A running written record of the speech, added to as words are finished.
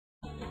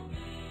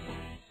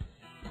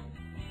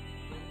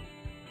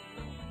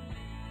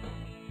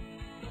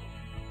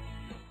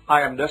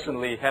Hi, I'm Dustin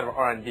Lee, Head of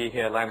R&D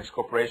here at Linux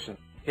Corporation.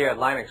 Here at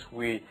Linux,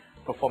 we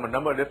perform a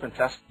number of different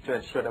tests to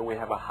ensure that we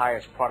have a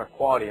highest product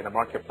quality in the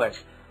marketplace.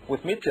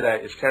 With me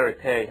today is Terry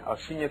Pei, our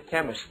senior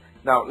chemist.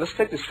 Now, let's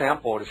take the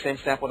same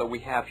sample that we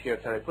have here,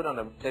 Terry, put on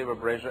the table of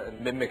abrasion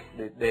and mimic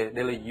the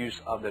daily use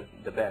of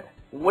the bed.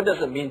 What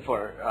does it mean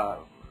for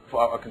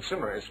our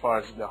consumer as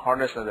far as the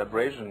hardness and the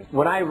abrasion?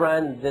 When I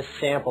run this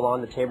sample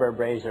on the Tabor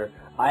abraser,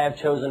 I have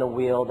chosen a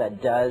wheel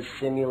that does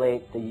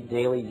simulate the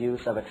daily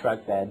use of a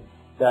truck bed.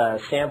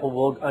 The sample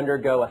will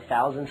undergo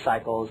 1,000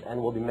 cycles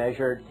and will be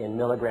measured in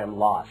milligram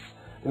loss.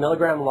 The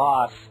milligram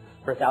loss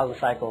per 1,000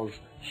 cycles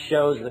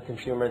shows the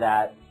consumer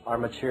that our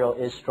material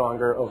is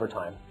stronger over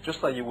time.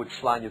 Just like you would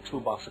slide your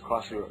toolbox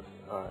across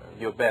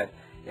your bed,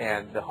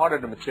 and the harder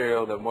the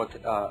material, the more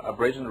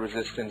abrasion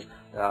resistance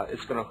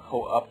it's going to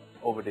hold up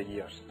over the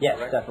years.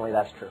 Yes, right? Definitely,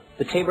 that's true.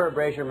 The Tabor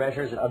abrasion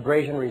measures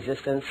abrasion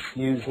resistance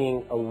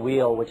using a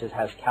wheel which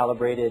has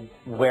calibrated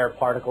wear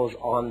particles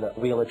on the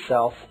wheel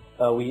itself.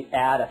 We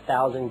add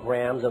 1,000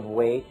 grams of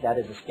weight. That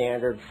is a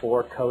standard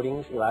for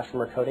coatings,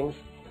 elastomer coatings.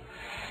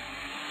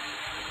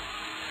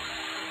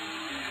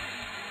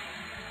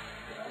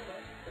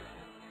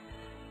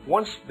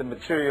 Once the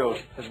material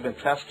has been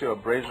tested to a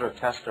abraser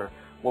tester,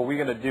 what we're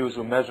going to do is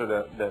we'll measure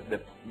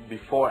the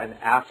before and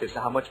after, so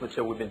how much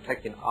material we've been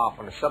taking off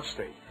on the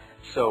substrate.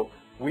 So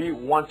we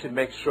want to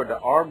make sure that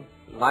our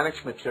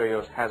Linux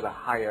materials has a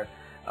higher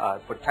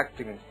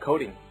protecting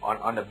coating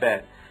on the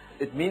bed.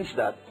 It means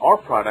that our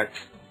product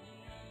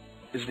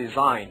is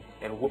designed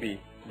and will be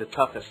the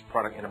toughest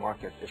product in the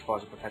market as far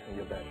as protecting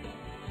your bed.